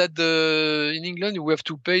 I've heard that in England we have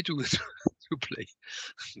to pay to play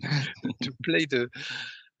to play the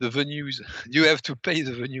venues. You have to pay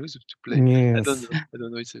the venues to play. Yes. I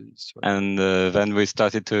don't know. It's and then we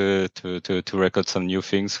started to record some new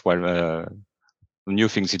things. New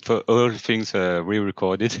things. All things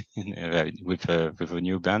re-recorded with a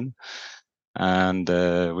new band, and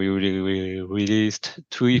we released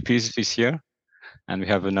 2 EPs this year, and we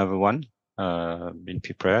have another one been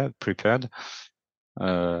prepared.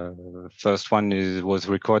 First one was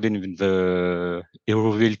recorded in the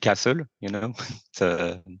Hérouville Castle. It's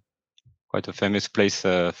quite a famous place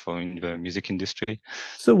for in the music industry.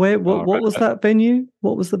 So what was that venue?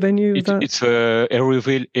 What was the venue? It's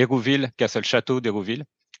Hérouville Castle Château d'Hérouville.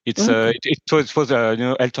 It's it was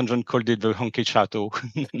Elton John called it the Honky Chateau.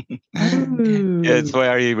 Yeah, it's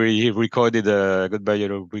where he recorded Goodbye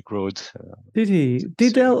Yellow Brick Road. Did he?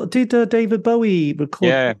 Did David Bowie record?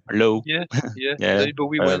 Yeah, Low. Yeah. David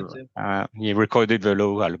Bowie went. He recorded the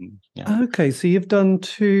Low album. Yeah. Okay, so you've done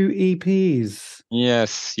 2 EPs.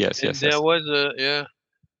 Yes. There was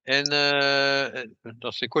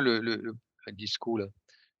c'est quoi le disco là?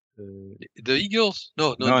 The Eagles?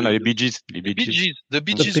 No, the Bee Gees. The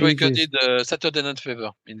Bee Gees recorded Saturday Night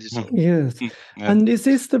Fever in this song. Yes. Yeah. And is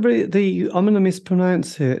this the I'm going to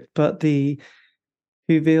mispronounce it, but the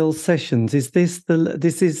Whoville Sessions, is this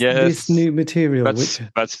this new material? That's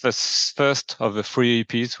the first of the 3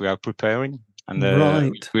 EPs we are preparing, and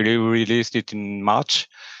we released it in March.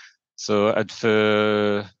 So as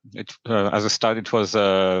a start, it was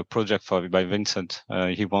a project by Vincent.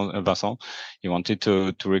 Vincent. He wanted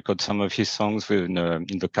to record some of his songs in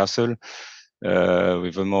the castle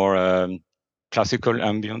with a more classical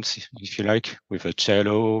ambience, if you like, with a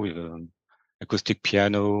cello, with an acoustic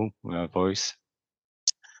piano, voice.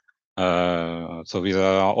 So these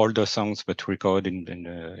are older songs, but recorded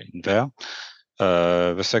in there.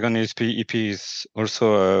 The second EP is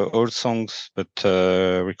also old songs, but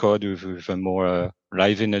recorded with a more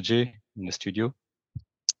live energy in the studio.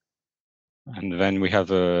 And then we have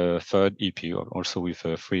a third EP, also with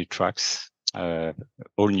 3 tracks,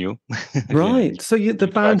 all new. Right. So the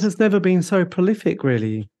band has never been so prolific,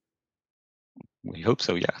 really. We hope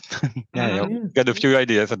so, yeah. We got a few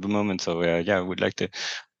ideas at the moment, so we'd like to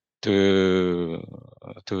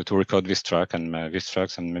record this track and these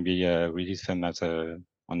tracks and maybe release them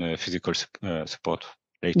on a physical support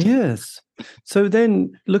later. Yes. So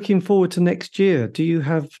then, looking forward to next year, do you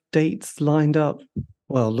have dates lined up?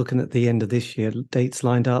 Well, looking at the end of this year, dates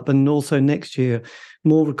lined up, and also next year,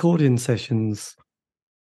 more recording sessions.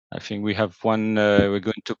 I think we have one. We're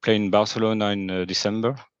going to play in Barcelona in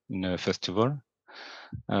December in a festival,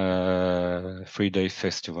 3-day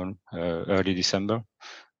festival, early December.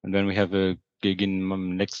 And then we have a gig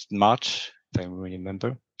in next March, if I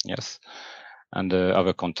remember. Yes. And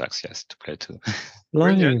other contacts, to play too.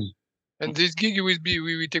 Brilliant. And this gig will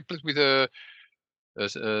take place with the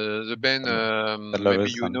band,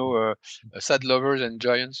 maybe Sad Lovers and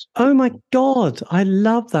Giants. Oh my God, I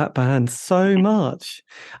love that band so much.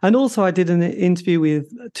 And also I did an interview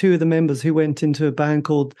with 2 of the members who went into a band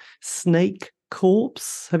called Snake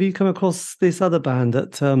Corpse. Have you come across this other band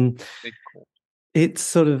that Snake Corpse? It's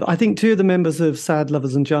sort of, I think 2 of the members of Sad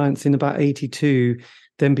Lovers and Giants in about 82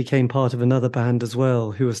 then became part of another band as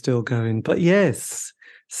well, who are still going. But yes,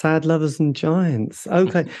 Sad Lovers and Giants.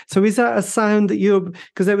 Okay. So is that a sound that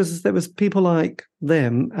because there was people like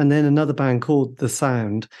them and then another band called The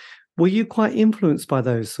Sound. Were you quite influenced by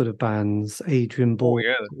those sort of bands, Adrian Ball?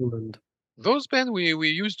 Those bands we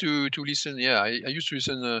used to listen. Yeah, I used to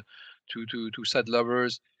listen to Sad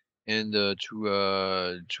Lovers and to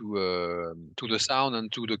The Sound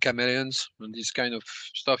and to the Chameleons and this kind of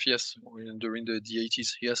stuff. Yes, during the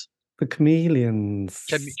 80s. Yes. The Chameleons.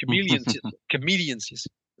 Chameleons. Yes.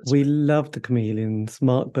 We love the Chameleons.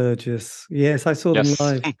 Mark Burgess. Yes, I saw them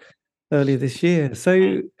live earlier this year.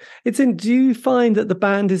 So do you find that the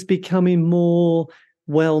band is becoming more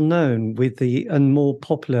well known and more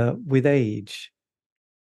popular with age?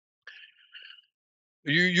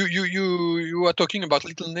 You are talking about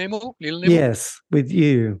Little Nemo? Yes, with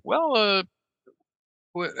you. Well,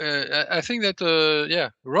 I think that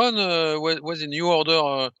Ron was in New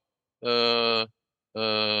Order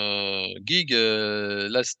gig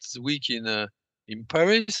last week in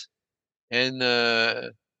Paris, and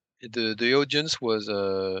the audience was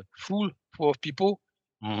full of people.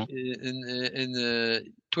 And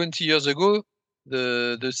 20 years ago,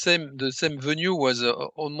 the same venue was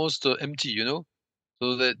almost empty.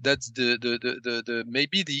 So that's the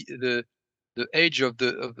maybe the age of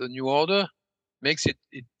the New Order makes it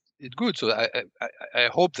good. So I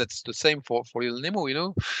hope that's the same for Little Nemo.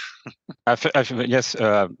 Yes.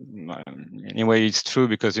 Anyway, it's true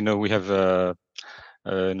because we have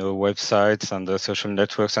websites and social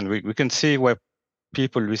networks, and we can see where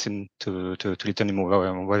people listen to Little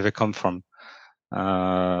Nemo, where they come from.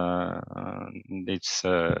 It's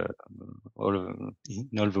all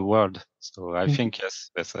over the world. So I think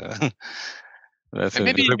that's a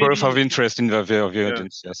growth of interest in the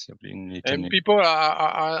audience. Yes, and people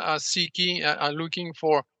are looking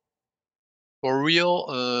for real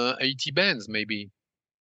 80 bands, maybe.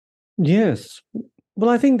 Yes. Well,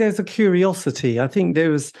 I think there's a curiosity. I think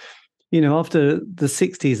there was after the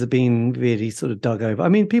 60s have been really sort of dug over. I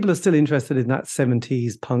mean, people are still interested in that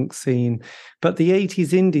 70s punk scene, but the 80s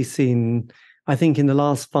indie scene, I think in the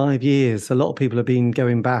last 5 years, a lot of people have been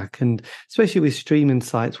going back, and especially with streaming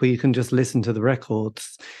sites where you can just listen to the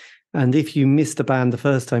records. And if you missed a band the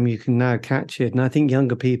first time, you can now catch it. And I think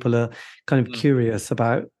younger people are kind of curious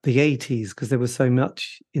about the 80s because there was so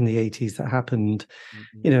much in the 80s that happened,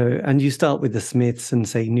 and you start with the Smiths and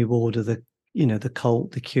say New Order, the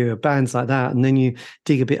Cult, the Cure, bands like that. And then you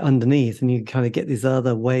dig a bit underneath and you kind of get these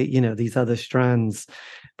other these other strands,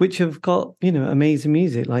 which have got, amazing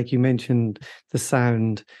music. Like you mentioned, The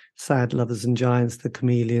Sound, Sad Lovers and Giants, The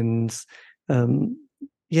Chameleons,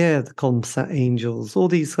 the Comsat Angels, all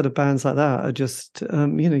these sort of bands like that are just,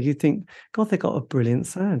 you think, God, they got a brilliant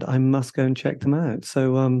sound. I must go and check them out.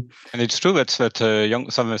 So, and it's true that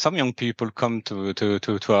some young people come to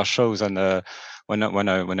our shows, and when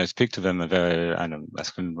I speak to them, and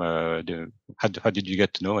ask them, how did you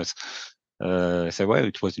get to know us? I say, well,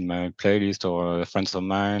 it was in my playlist, or friends of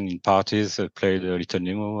mine in parties played Little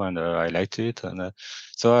Nemo, and I liked it, and I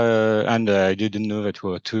didn't know that we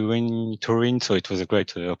were touring, so it was a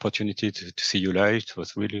great opportunity to see you live. It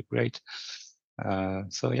was really great.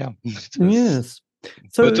 So yeah. Yes.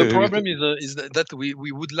 So, but the problem is that we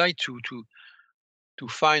would like to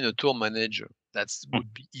find a tour manager. That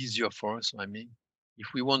would be easier for us. I mean, if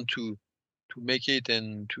we want to make it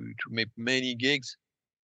and to make many gigs.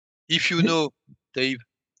 If you know, Dave,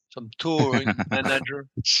 some touring manager,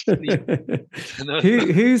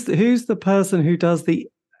 who's the person who does the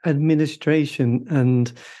administration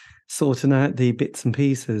and sorting out the bits and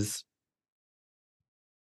pieces?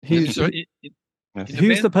 Who's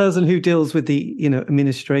the person who deals with the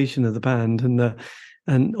administration of the band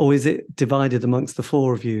and or is it divided amongst the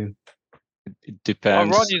four of you? It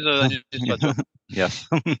depends. Ron is an administrator. Yes,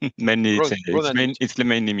 mainly it's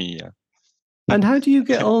mainly me. Yeah. And how do you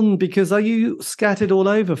get on? Because are you scattered all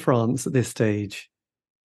over France at this stage?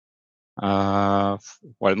 Well,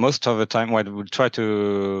 most of the time, we'll try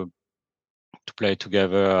to play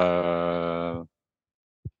together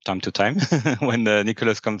time to time when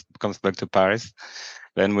Nicolas comes back to Paris.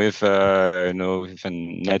 Then with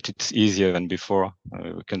net, it's easier than before.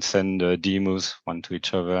 We can send demos one to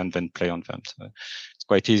each other and then play on them. So it's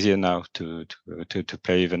quite easier now to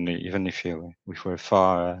play even if we're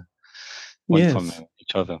far. From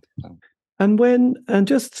each other. And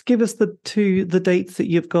just give us the dates that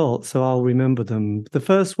you've got, so I'll remember them. The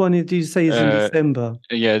first one, did you say, is in December?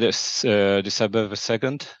 Yeah, this December the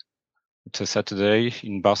 2nd. It's a Saturday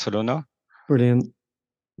in Barcelona. Brilliant.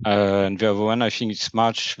 And the other one, I think it's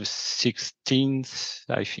March the 16th.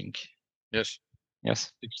 I think. Yes.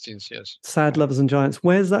 16th. Yes. Sad Lovers and Giants.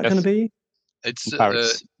 Where's that going to be? It's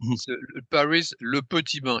Paris. Paris, Le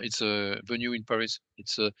Petit Bain. It's a venue in Paris.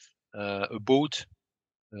 It's a boat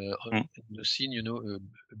on the scene,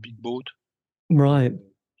 a big boat. Right.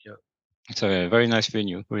 Yeah. It's a very nice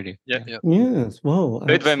venue, really. Yeah. Yes. Well,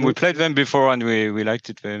 we played them before, and we liked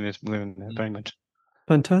it very much.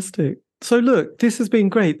 Fantastic. So look, this has been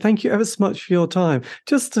great. Thank you ever so much for your time.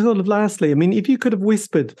 Just sort of lastly, I mean, if you could have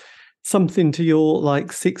whispered something to your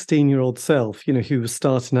 16-year-old self, who was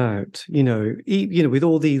starting out, with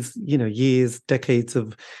all these, years, decades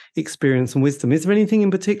of experience and wisdom, is there anything in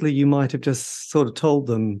particular you might have just sort of told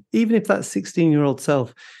them, even if that 16-year-old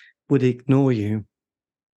self would ignore you?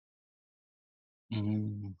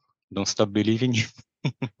 Don't stop believing.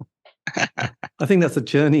 I think that's a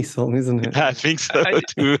Journey song, isn't it? I think so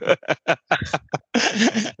too.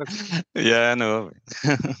 Yeah, no.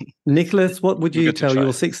 Nicolas, what would you tell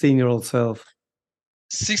your 16-year-old self?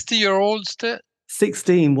 60-year-old?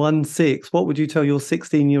 16. What would you tell your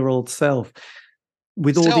 16-year-old self?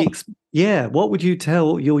 With all the what would you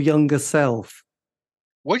tell your younger self?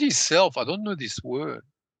 What is self? I don't know this word.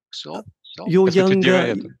 Self? Your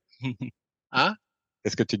younger. Hein?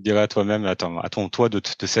 Qu'est-ce que tu te dirais à toi-même, à ton toi de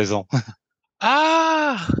 16 ans?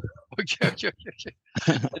 Ah! Ok. J'avais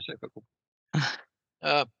pas compris.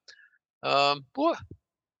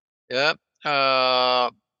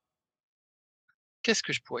 Qu'est-ce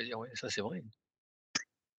que je pourrais dire? Ouais, ça c'est vrai.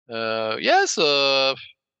 Yes.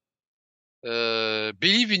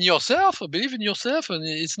 Believe in yourself, and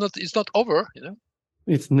it's not over.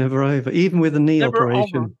 It's never over, even with a knee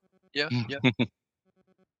operation. Over. Yeah.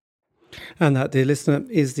 And that, dear listener,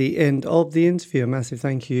 is the end of the interview. A massive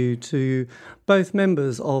thank you to both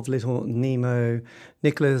members of Little Nemo,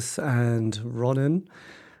 Nicolas and Ronan.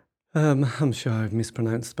 I'm sure I've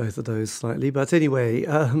mispronounced both of those slightly, but anyway,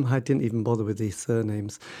 I didn't even bother with these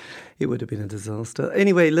surnames. It would have been a disaster.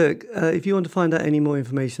 Anyway, look, if you want to find out any more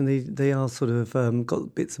information, they are sort of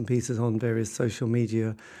got bits and pieces on various social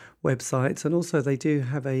media websites. And also they do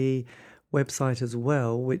have a website as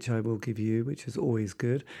well, which I will give you, which is always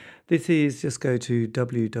good. This is, just go to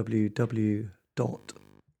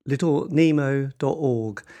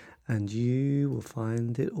www.littlenemo.org and you will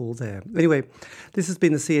find it all there. Anyway, this has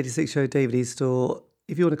been the C86 Show, David Eastauugh.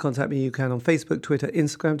 If you want to contact me, you can on Facebook, Twitter,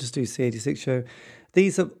 Instagram, just do C86 Show.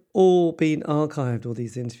 These have all been archived, all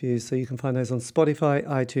these interviews, so you can find those on Spotify,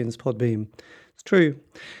 iTunes, Podbean. It's true.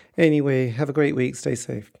 Anyway, have a great week. Stay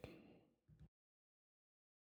safe.